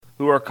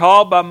who are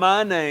called by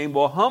my name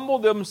will humble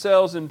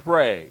themselves and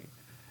pray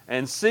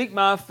and seek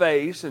my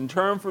face and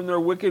turn from their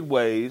wicked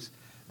ways,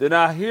 then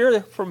I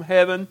hear from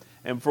heaven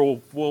and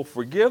will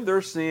forgive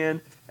their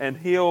sin and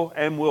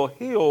will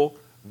heal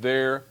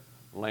their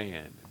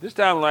land. This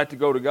time I'd like to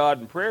go to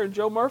God in prayer. And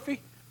Joe Murphy,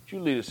 would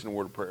you lead us in a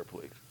word of prayer,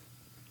 please?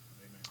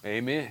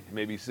 Amen. You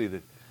may be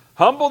seated.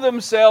 Humble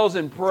themselves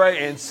and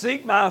pray and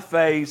seek my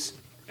face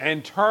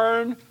and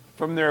turn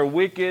from their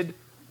wicked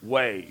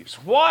ways.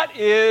 What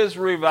is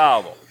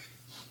revival?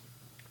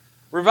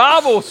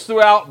 Revivals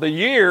throughout the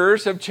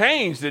years have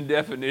changed in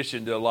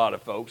definition to a lot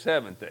of folks,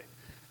 haven't they?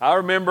 I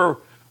remember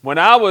when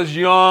I was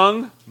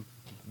young,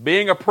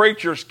 being a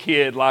preacher's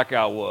kid like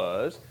I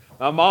was,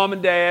 my mom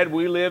and dad,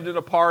 we lived in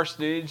a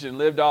parsonage and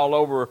lived all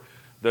over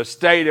the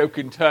state of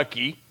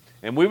Kentucky.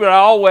 And we would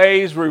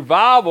always,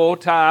 revival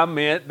time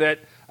meant that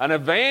an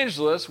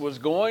evangelist was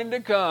going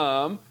to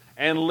come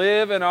and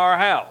live in our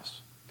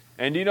house.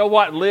 And do you know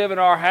what live in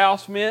our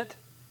house meant?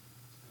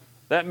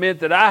 That meant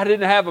that I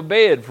didn't have a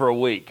bed for a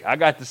week. I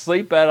got to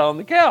sleep out on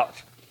the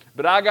couch.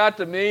 But I got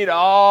to meet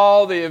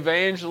all the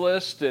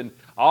evangelists and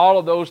all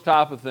of those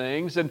type of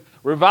things. And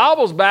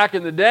revivals back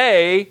in the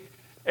day,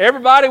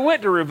 everybody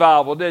went to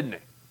revival, didn't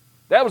they?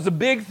 That was a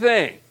big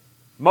thing.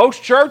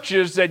 Most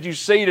churches that you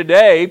see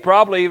today,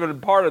 probably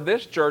even part of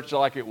this church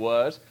like it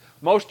was,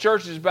 most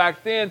churches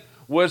back then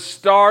was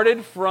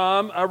started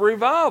from a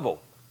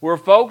revival where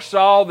folks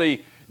saw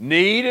the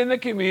need in the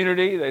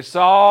community. They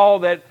saw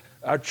that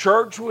a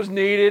church was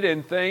needed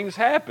and things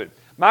happened.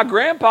 My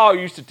grandpa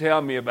used to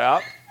tell me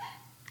about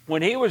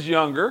when he was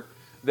younger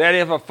that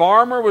if a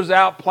farmer was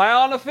out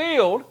plowing a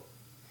field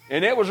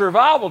and it was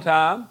revival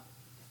time,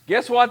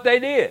 guess what they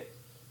did?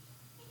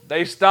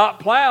 They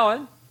stopped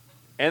plowing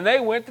and they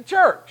went to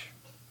church.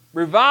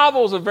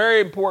 Revival is a very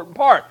important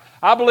part.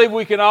 I believe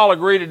we can all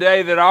agree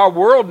today that our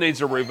world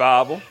needs a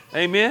revival.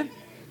 Amen?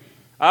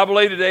 I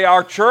believe today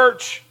our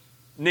church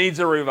needs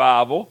a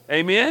revival.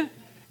 Amen?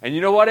 And you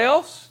know what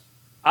else?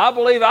 I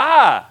believe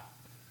I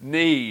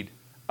need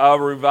a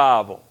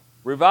revival.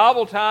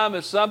 Revival time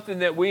is something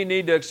that we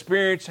need to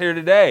experience here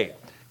today.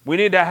 We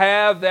need to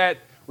have that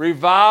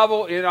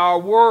revival in our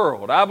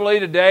world. I believe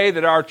today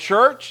that our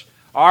church,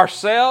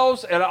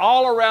 ourselves, and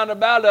all around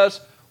about us,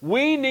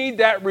 we need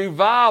that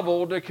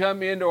revival to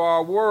come into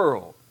our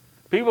world.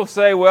 People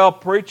say, well,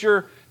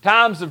 preacher,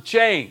 times have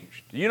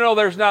changed. You know,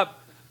 there's not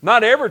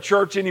every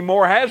church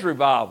anymore has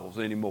revivals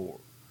anymore.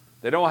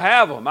 They don't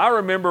have them. I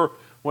remember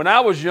when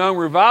I was young,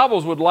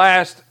 revivals would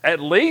last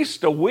at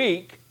least a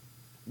week,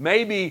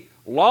 maybe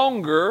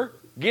longer.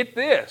 Get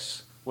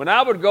this. When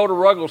I would go to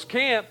Ruggles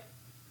Camp,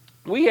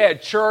 we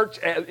had church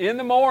in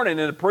the morning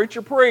and the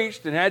preacher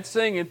preached and had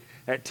singing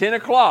at 10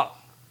 o'clock.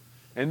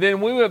 And then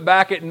we went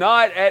back at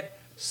night at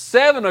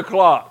 7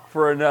 o'clock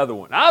for another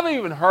one. I've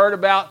even heard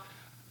about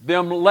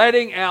them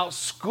letting out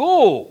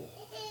school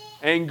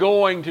and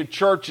going to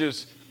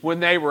churches when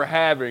they were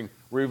having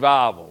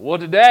revival. Well,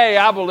 today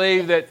I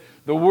believe that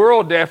the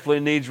world definitely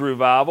needs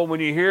revival. When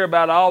you hear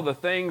about all the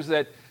things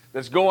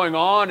that's going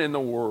on in the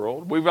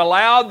world, we've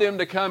allowed them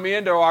to come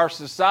into our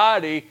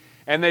society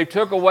and they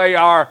took away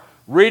our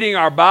reading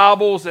our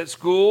Bibles at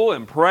school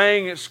and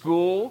praying at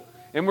school.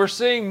 And we're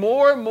seeing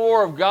more and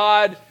more of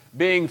God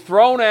being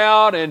thrown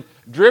out and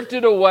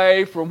drifted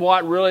away from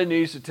what really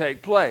needs to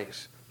take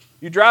place.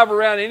 You drive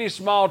around any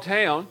small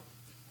town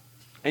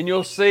and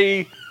you'll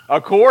see a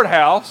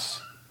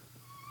courthouse.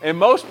 In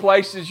most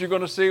places you're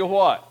going to see a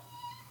what?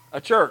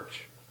 A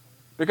church.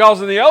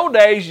 Because in the old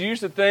days you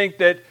used to think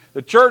that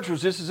the church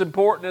was just as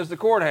important as the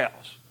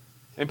courthouse.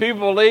 And people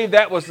believed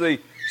that was the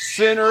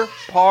center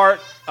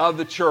part of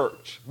the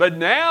church. But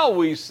now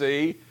we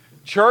see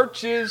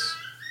churches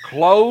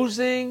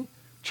closing,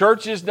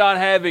 churches not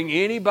having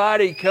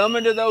anybody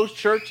coming to those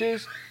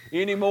churches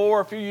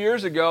anymore. A few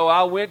years ago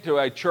I went to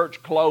a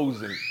church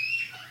closing.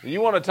 And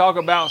you want to talk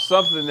about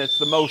something that's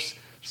the most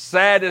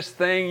saddest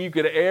thing you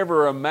could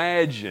ever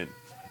imagine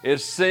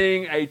is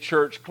seeing a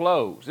church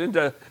close.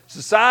 Into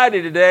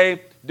society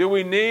today, do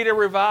we need a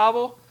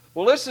revival?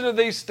 Well, listen to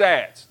these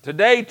stats.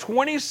 Today,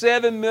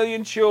 27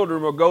 million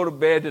children will go to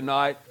bed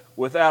tonight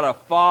without a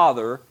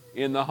father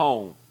in the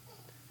home.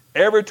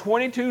 Every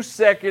 22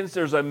 seconds,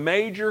 there's a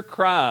major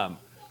crime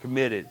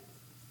committed.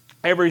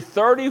 Every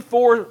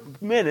 34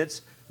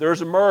 minutes,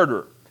 there's a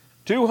murder.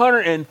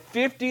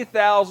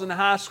 250,000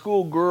 high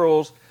school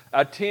girls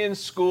attend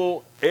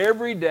school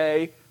every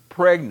day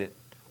pregnant.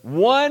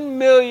 1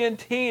 million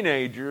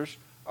teenagers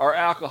are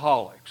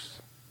alcoholics.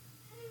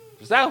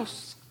 Does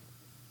those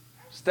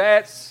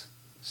stats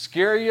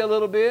scare you a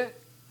little bit?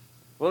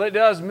 Well, it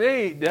does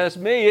me.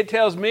 It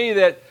tells me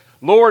that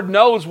Lord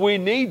knows we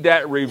need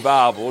that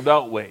revival,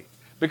 don't we?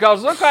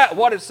 Because look at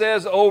what it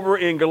says over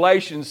in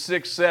Galatians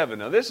 6:7.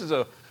 Now, this is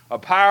a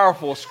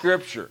powerful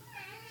scripture.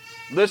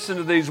 Listen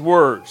to these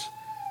words.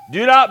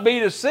 Do not be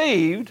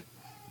deceived.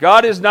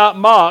 God is not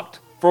mocked.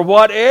 For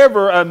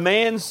whatever a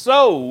man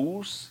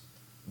sows,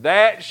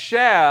 that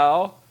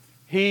shall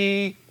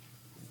he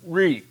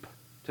reap.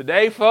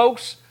 Today,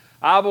 folks,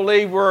 I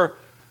believe we're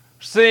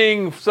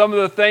seeing some of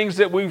the things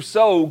that we've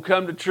sowed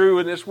come to true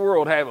in this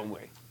world, haven't we?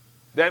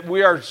 That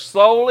we are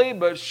slowly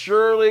but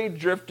surely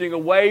drifting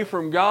away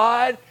from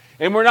God,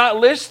 and we're not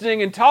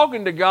listening and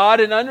talking to God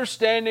and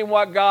understanding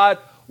what God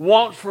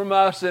wants from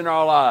us in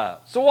our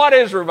lives. So what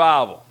is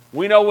revival?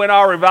 We know when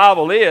our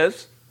revival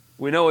is.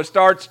 We know it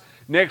starts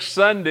next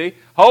Sunday.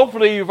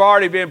 Hopefully you've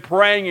already been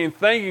praying and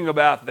thinking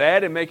about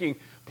that and making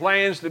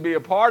plans to be a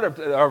part of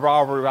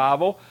our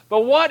revival.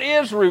 But what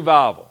is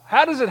revival?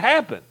 How does it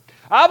happen?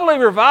 I believe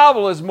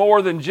revival is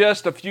more than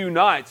just a few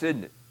nights,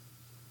 isn't it?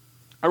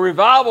 A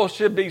revival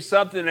should be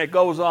something that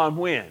goes on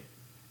when?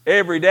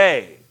 Every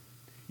day.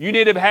 You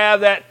need to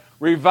have that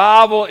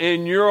revival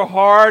in your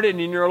heart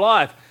and in your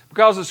life.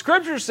 Because the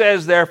Scripture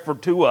says therefore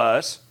to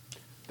us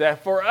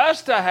that for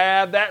us to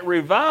have that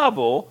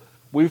revival,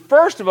 we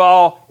first of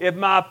all, if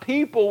my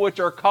people which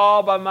are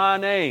called by my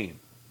name.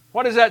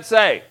 What does that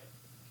say?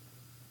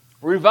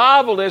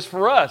 Revival is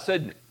for us,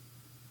 isn't it?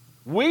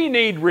 We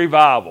need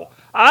revival.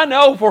 I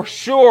know for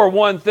sure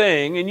one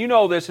thing, and you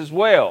know this as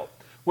well.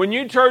 When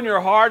you turn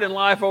your heart and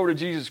life over to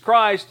Jesus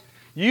Christ,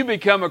 you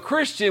become a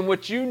Christian,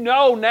 which you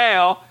know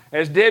now,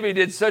 as Debbie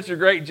did such a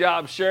great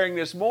job sharing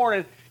this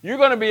morning, you're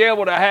going to be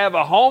able to have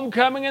a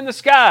homecoming in the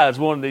skies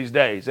one of these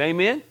days.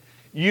 Amen?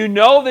 You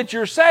know that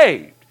you're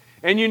saved,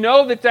 and you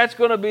know that that's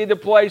going to be the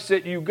place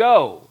that you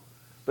go.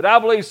 But I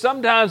believe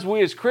sometimes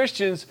we as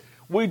Christians,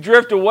 we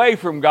drift away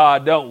from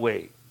God, don't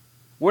we?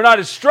 We're not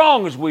as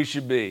strong as we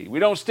should be. We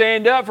don't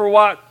stand up for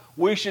what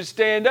we should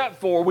stand up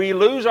for. We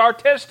lose our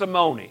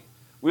testimony.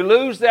 We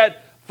lose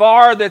that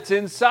fire that's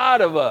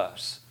inside of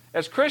us.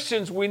 As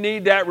Christians, we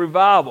need that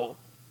revival.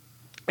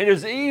 It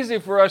is easy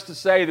for us to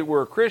say that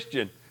we're a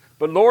Christian,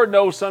 but Lord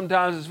knows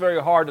sometimes it's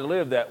very hard to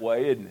live that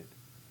way, isn't it?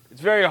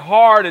 It's very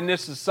hard in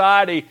this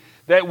society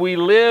that we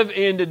live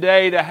in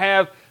today to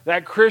have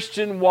that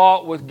Christian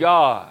walk with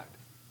God.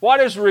 What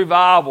is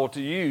revival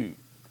to you?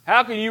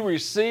 How can you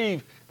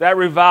receive that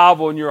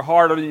revival in your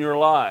heart and in your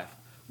life?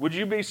 Would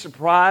you be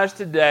surprised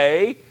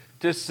today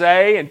to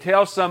say and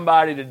tell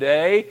somebody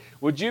today?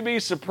 Would you be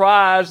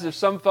surprised if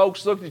some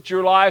folks looked at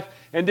your life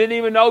and didn't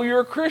even know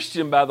you're a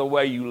Christian by the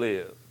way you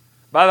live,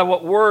 by the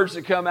words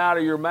that come out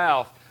of your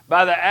mouth,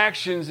 by the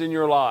actions in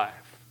your life?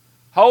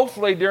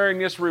 Hopefully during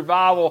this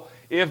revival,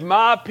 if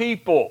my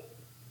people,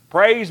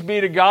 praise be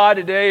to God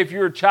today, if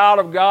you're a child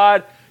of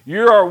God,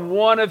 you are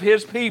one of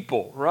His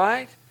people,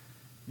 right?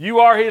 You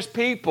are His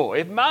people.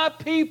 If my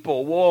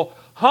people will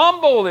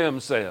humble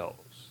themselves,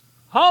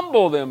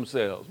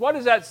 what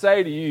does that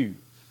say to you?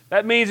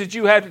 That means that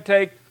you have to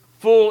take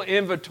full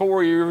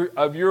inventory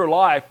of your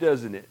life,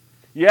 doesn't it?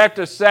 You have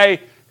to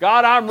say,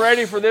 God, I'm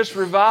ready for this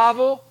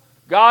revival.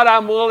 God,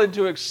 I'm willing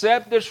to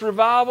accept this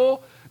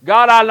revival.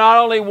 God, I not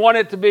only want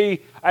it to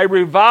be a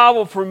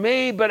revival for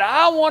me, but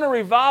I want a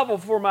revival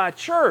for my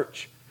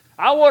church.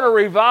 I want a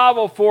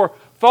revival for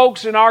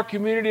folks in our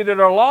community that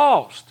are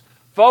lost,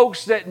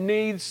 folks that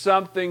need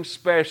something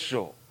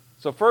special.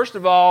 So first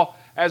of all,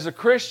 as a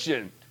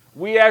Christian,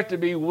 we have to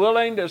be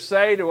willing to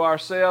say to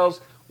ourselves,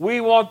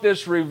 we want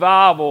this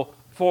revival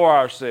for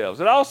ourselves.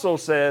 It also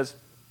says,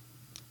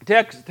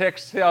 text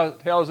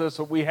tells us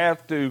that we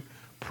have to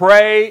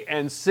pray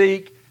and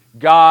seek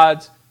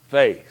God's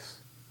face.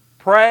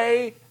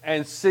 Pray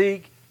and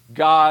seek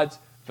God's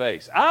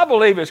face. I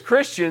believe as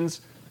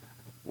Christians,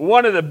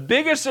 one of the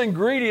biggest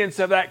ingredients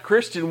of that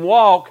Christian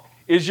walk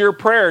is your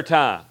prayer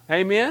time.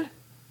 Amen?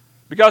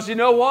 Because you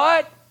know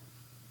what?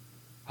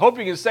 Hope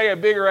you can say a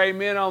bigger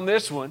amen on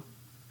this one.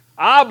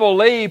 I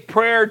believe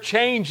prayer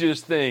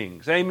changes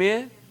things.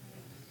 Amen?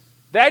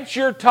 That's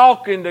your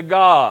talking to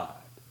God.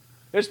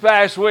 This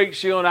past week,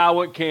 Sheila and I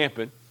went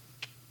camping.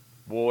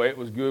 Boy, it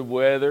was good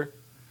weather.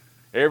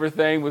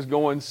 Everything was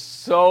going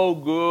so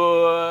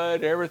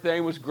good.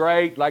 Everything was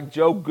great. Like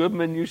Joe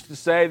Goodman used to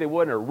say, there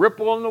wasn't a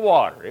ripple in the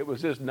water. It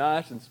was just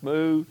nice and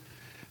smooth,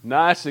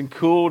 nice and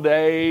cool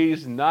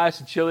days, and nice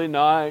and chilly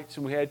nights.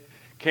 And we had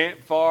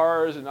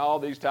campfires and all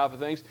these type of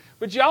things.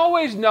 But you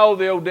always know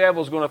the old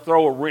devil's going to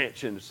throw a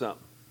wrench into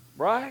something,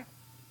 right?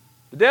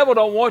 The devil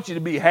don't want you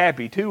to be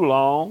happy too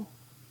long.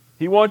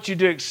 He wants you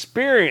to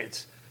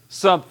experience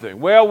something.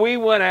 Well, we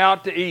went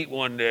out to eat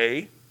one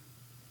day,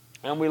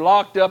 and we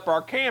locked up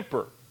our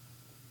camper.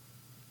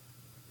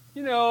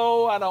 You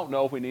know, I don't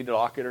know if we need to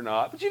lock it or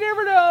not, but you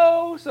never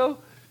know. So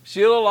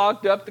Sheila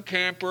locked up the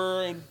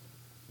camper, and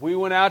we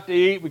went out to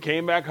eat. We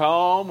came back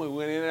home. We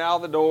went in and out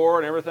of the door,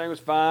 and everything was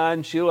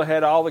fine. Sheila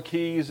had all the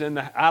keys,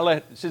 and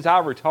since I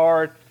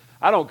retired,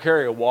 I don't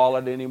carry a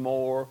wallet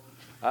anymore.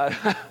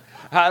 I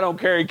don't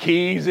carry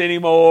keys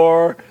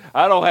anymore.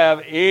 I don't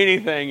have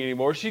anything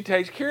anymore. She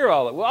takes care of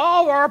all it.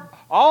 Well,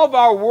 all of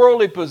our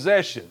worldly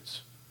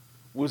possessions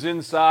was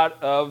inside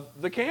of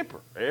the camper.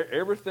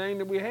 Everything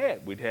that we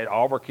had. We'd had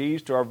all of our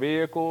keys to our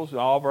vehicles,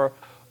 all of our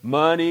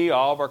money,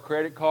 all of our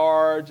credit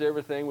cards.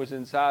 Everything was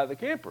inside the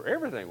camper.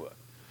 Everything was.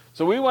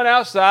 So we went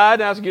outside,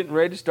 and I was getting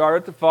ready to start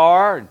at the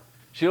fire, and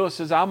Sheila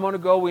says, I'm going to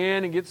go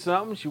in and get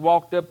something. She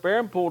walked up there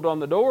and pulled on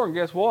the door, and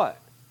guess what?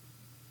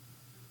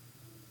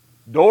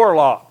 Door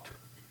locked.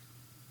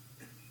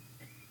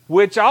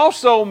 Which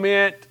also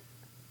meant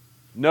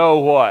No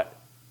what?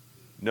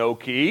 No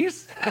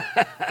keys.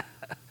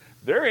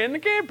 They're in the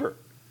camper.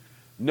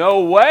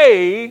 No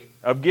way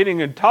of getting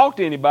to talk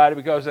to anybody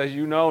because, as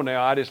you know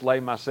now, I just lay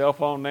my cell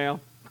phone down.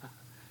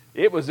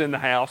 It was in the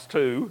house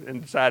too,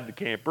 inside the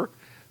camper.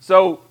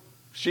 So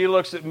she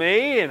looks at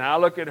me and I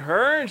look at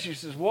her and she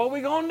says, what are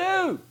we going to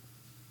do?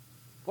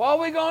 What are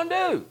we going to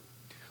do?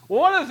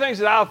 Well, one of the things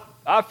that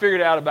I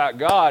figured out about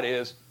God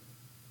is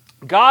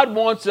God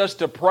wants us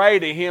to pray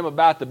to Him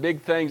about the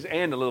big things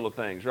and the little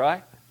things,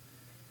 right?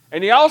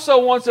 And He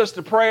also wants us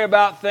to pray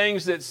about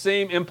things that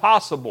seem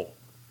impossible,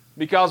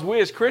 because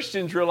we as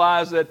Christians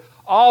realize that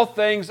all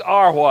things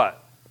are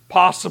what?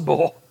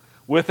 Possible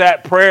with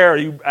that prayer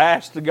you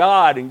ask to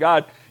God, and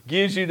God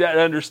gives you that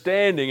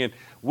understanding. And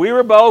we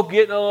were both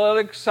getting a little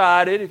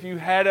excited. If you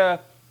had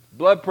a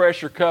blood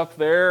pressure cuff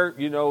there,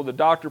 you know, the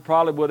doctor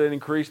probably would have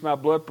increased my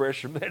blood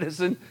pressure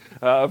medicine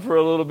for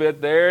a little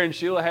bit there. And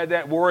Sheila had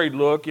that worried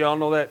look. Y'all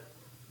know that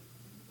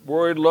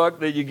worried look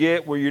that you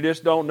get where you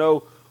just don't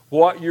know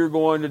what you're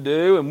going to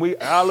do. And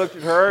I looked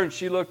at her and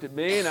she looked at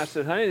me and I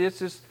said, honey, let's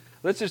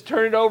just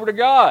turn it over to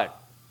God.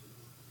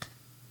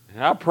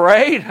 And I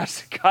prayed. I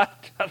said, God,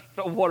 I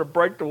don't want to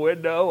break the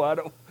window. I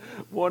don't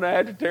want to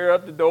have to tear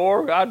up the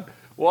door. God,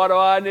 what do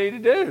I need to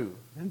do?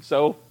 And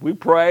so we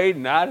prayed,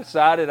 and I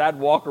decided I'd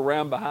walk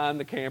around behind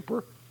the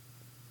camper.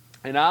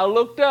 And I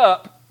looked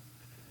up,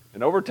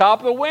 and over top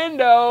of the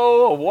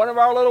window, one of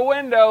our little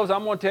windows,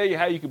 I'm going to tell you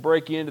how you can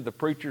break into the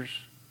preacher's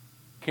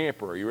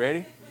camper. Are you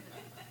ready?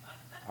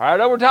 All right,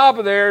 over top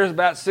of there is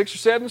about 6 or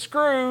 7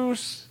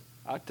 screws.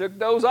 I took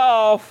those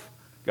off,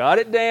 got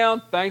it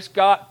down. Thanks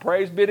God,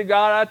 praise be to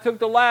God, I took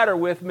the ladder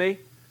with me.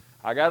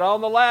 I got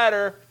on the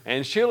ladder,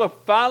 and Sheila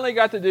finally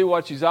got to do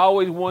what she's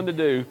always wanted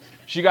to do.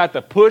 She got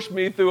to push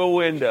me through a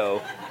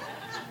window,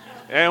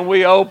 and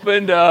we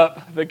opened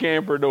up the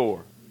camper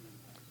door.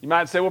 You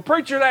might say, well,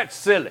 preacher, that's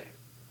silly.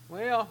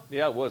 Well,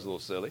 yeah, it was a little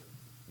silly.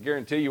 I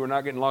guarantee you we're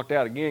not getting locked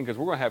out again because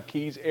we're going to have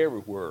keys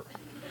everywhere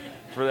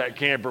for that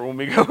camper when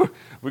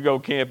we go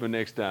camping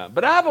next time.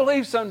 But I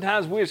believe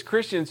sometimes we as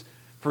Christians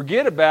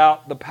forget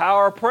about the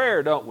power of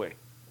prayer, don't we?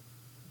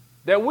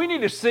 That we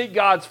need to seek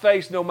God's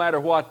face no matter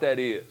what that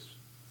is.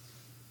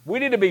 We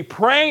need to be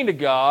praying to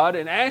God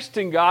and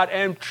asking God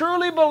and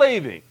truly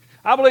believing.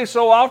 I believe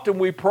so often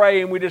we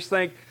pray and we just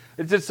think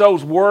it's just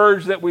those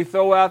words that we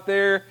throw out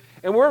there,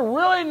 and we're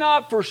really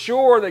not for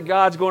sure that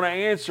God's going to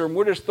answer them.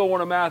 We're just throwing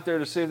them out there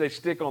to see if they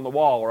stick on the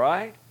wall,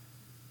 right?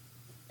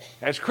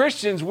 As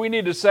Christians, we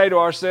need to say to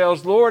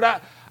ourselves, Lord,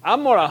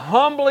 I'm going to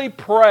humbly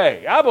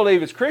pray. I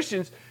believe as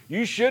Christians,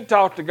 you should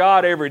talk to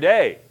God every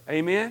day.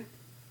 Amen?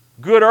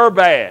 Good or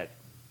bad.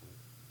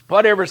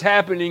 Whatever's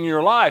happening in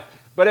your life.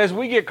 But as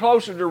we get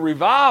closer to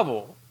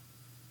revival,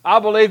 I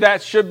believe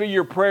that should be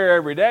your prayer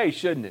every day,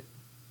 shouldn't it?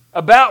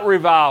 About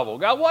revival.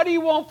 God, what do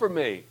you want from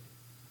me?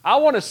 I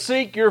want to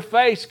seek your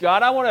face,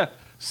 God. I want to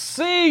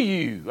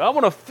see you. I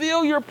want to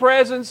feel your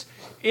presence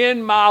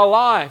in my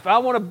life. I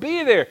want to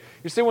be there.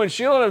 You see, when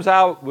Sheila and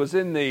I was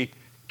in the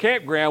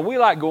campground, we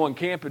like going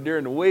camping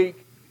during the week.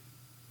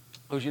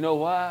 Because you know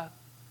why?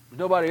 There's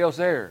nobody else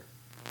there.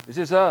 It's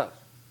just us.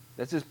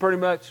 That's just pretty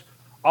much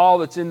all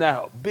that's in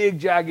that big,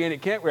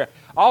 gigantic campground.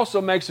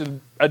 Also makes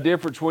a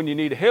difference when you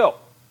need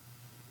help.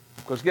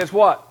 Because guess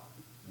what?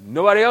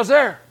 Nobody else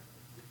there.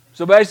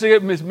 So basically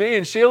it's me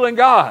and Sheila and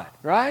God,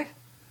 right?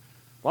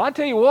 Well, I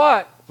tell you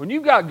what, when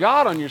you've got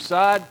God on your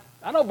side,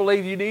 I don't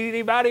believe you need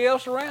anybody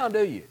else around,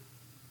 do you?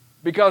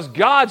 Because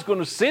God's going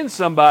to send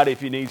somebody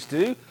if He needs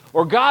to,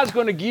 or God's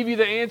going to give you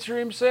the answer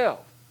Himself.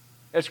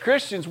 As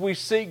Christians, we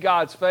seek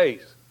God's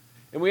face.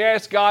 And we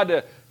ask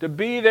God to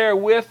be there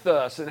with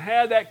us and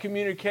have that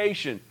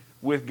communication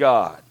with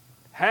God.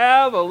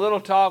 Have a little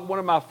talk. One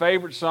of my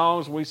favorite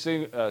songs, we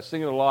sing it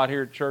a lot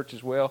here at church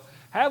as well.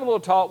 Have a little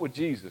talk with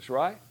Jesus,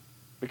 right?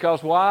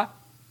 Because why?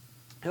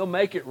 He'll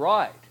make it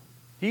right.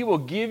 He will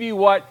give you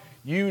what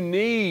you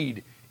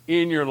need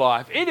in your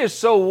life. It is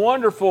so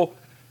wonderful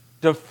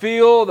to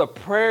feel the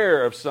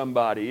prayer of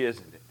somebody,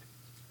 isn't it?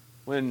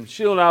 When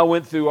Sheila and I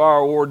went through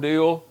our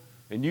ordeal,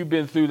 and you've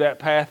been through that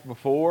path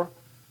before,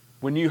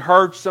 when you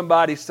heard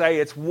somebody say,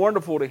 it's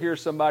wonderful to hear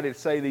somebody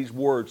say these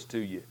words to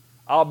you.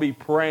 I'll be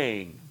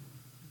praying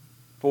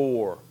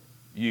for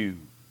you.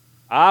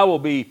 I will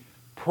be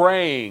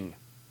praying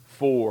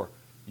for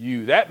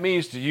you. That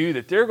means to you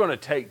that they're going to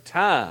take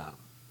time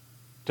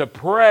to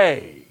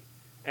pray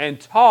and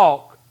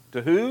talk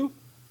to who?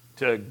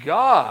 To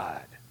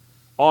God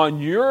on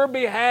your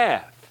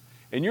behalf.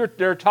 And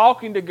they're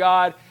talking to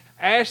God,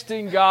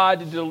 asking God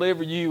to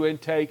deliver you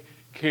and take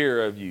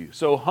care of you.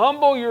 So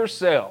humble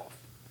yourself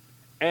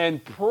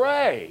and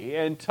pray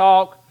and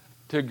talk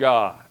to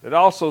God. It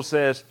also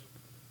says,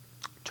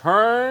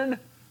 turn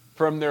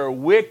from their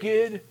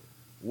wicked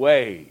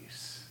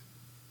ways.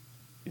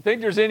 You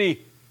think there's any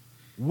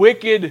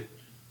wicked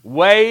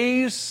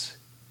ways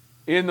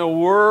in the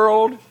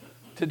world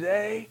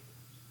today?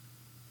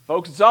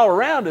 Folks, it's all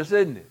around us,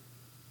 isn't it?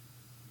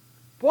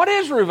 What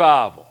is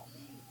revival?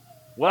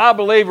 Well, I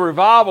believe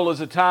revival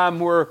is a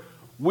time where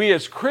we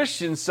as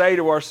Christians say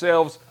to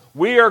ourselves,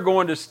 we are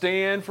going to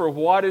stand for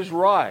what is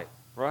right,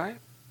 right?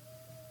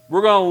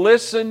 We're going to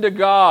listen to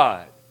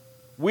God.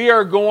 We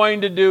are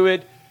going to do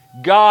it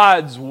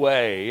God's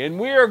way. And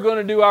we are going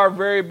to do our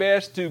very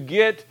best to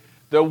get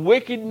the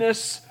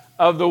wickedness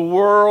of the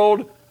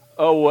world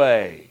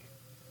away.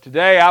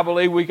 Today, I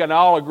believe we can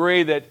all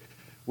agree that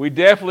we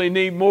definitely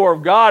need more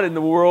of God in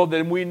the world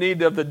than we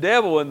need of the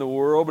devil in the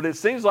world. But it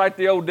seems like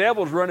the old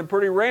devil's running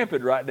pretty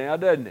rampant right now,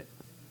 doesn't it?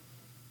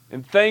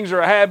 And things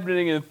are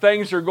happening and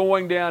things are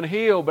going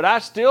downhill. But I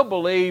still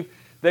believe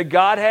that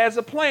God has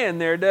a plan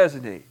there,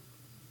 doesn't He?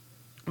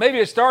 Maybe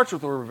it starts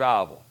with a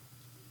revival.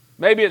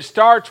 Maybe it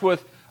starts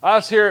with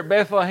us here at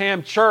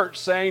Bethlehem Church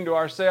saying to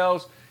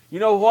ourselves, you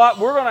know what,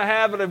 we're going to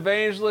have an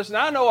evangelist. And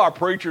I know our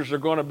preachers are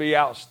going to be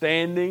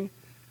outstanding.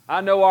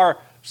 I know our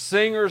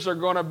singers are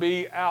going to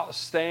be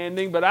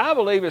outstanding. But I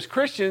believe as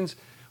Christians,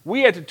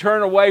 we have to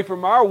turn away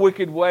from our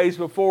wicked ways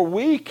before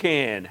we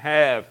can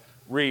have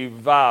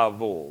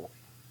revival.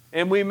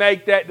 And we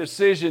make that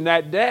decision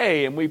that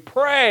day, and we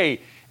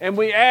pray, and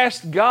we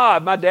ask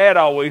God. My dad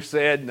always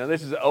said, now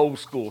this is an old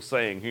school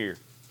saying here,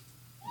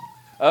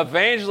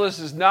 evangelist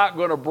is not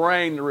going to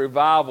bring the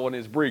revival in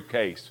his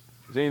briefcase.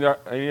 Does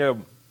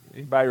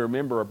anybody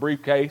remember a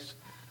briefcase?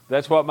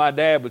 That's what my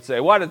dad would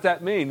say. What does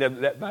that mean?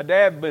 That my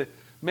dad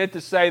meant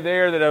to say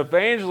there that an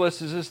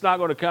evangelist is just not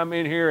going to come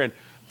in here and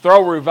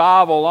throw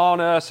revival on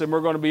us and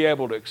we're going to be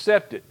able to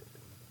accept it.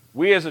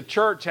 We as a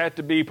church have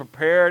to be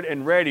prepared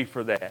and ready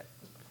for that.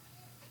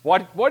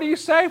 What do you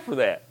say for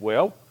that?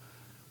 Well,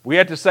 we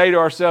have to say to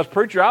ourselves,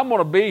 preacher, I'm going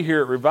to be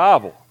here at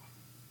revival.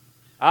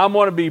 I'm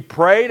going to be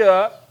prayed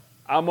up.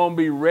 I'm going to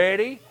be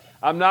ready.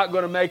 I'm not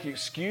going to make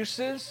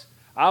excuses.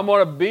 I'm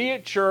going to be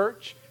at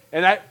church,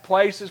 and that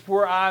place is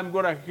where I'm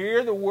going to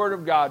hear the Word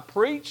of God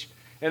preached,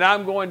 and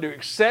I'm going to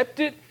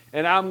accept it,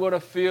 and I'm going to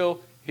feel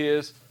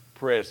His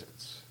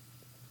presence.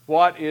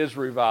 What is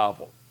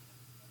revival?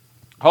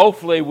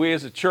 Hopefully we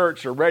as a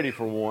church are ready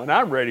for one.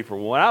 I'm ready for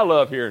one. I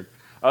love hearing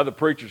other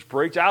preachers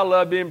preach. I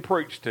love being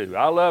preached to.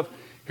 I love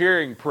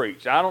hearing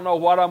preach. I don't know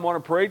what I'm going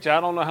to preach. I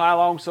don't know how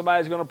long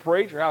somebody's going to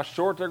preach or how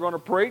short they're going to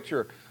preach,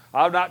 or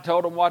I've not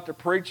told them what to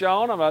preach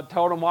on. I've not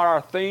told them what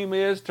our theme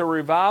is to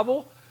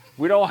revival.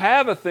 We don't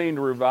have a theme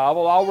to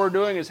revival. All we're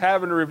doing is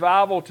having a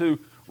revival to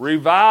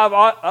revive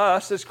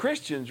us as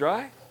Christians,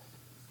 right?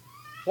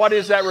 What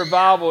is that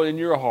revival in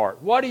your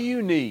heart? What do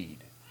you need?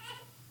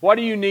 What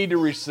do you need to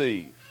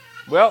receive?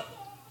 Well,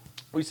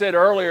 we said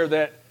earlier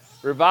that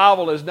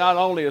revival is not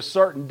only a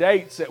certain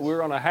dates that we're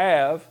going to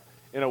have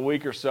in a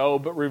week or so,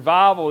 but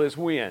revival is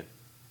when?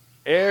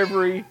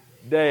 Every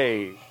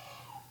day.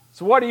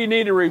 So what do you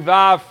need to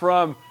revive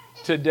from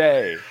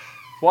today?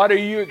 What are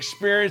you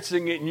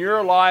experiencing in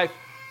your life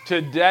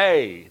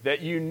today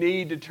that you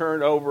need to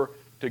turn over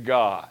to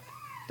God?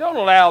 Don't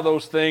allow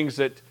those things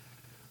that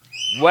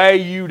weigh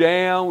you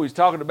down. We was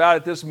talking about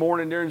it this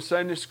morning during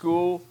Sunday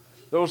school.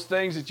 Those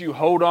things that you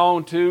hold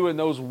on to and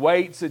those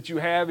weights that you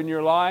have in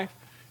your life.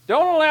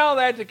 Don't allow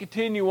that to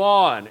continue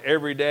on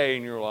every day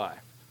in your life.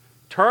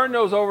 Turn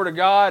those over to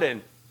God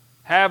and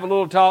have a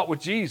little talk with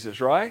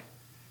Jesus, right?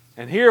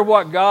 And hear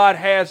what God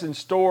has in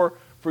store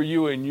for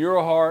you in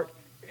your heart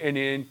and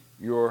in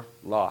your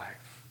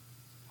life.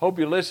 Hope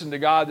you listen to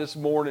God this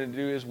morning and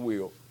do His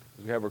will.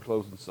 We have our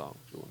closing song.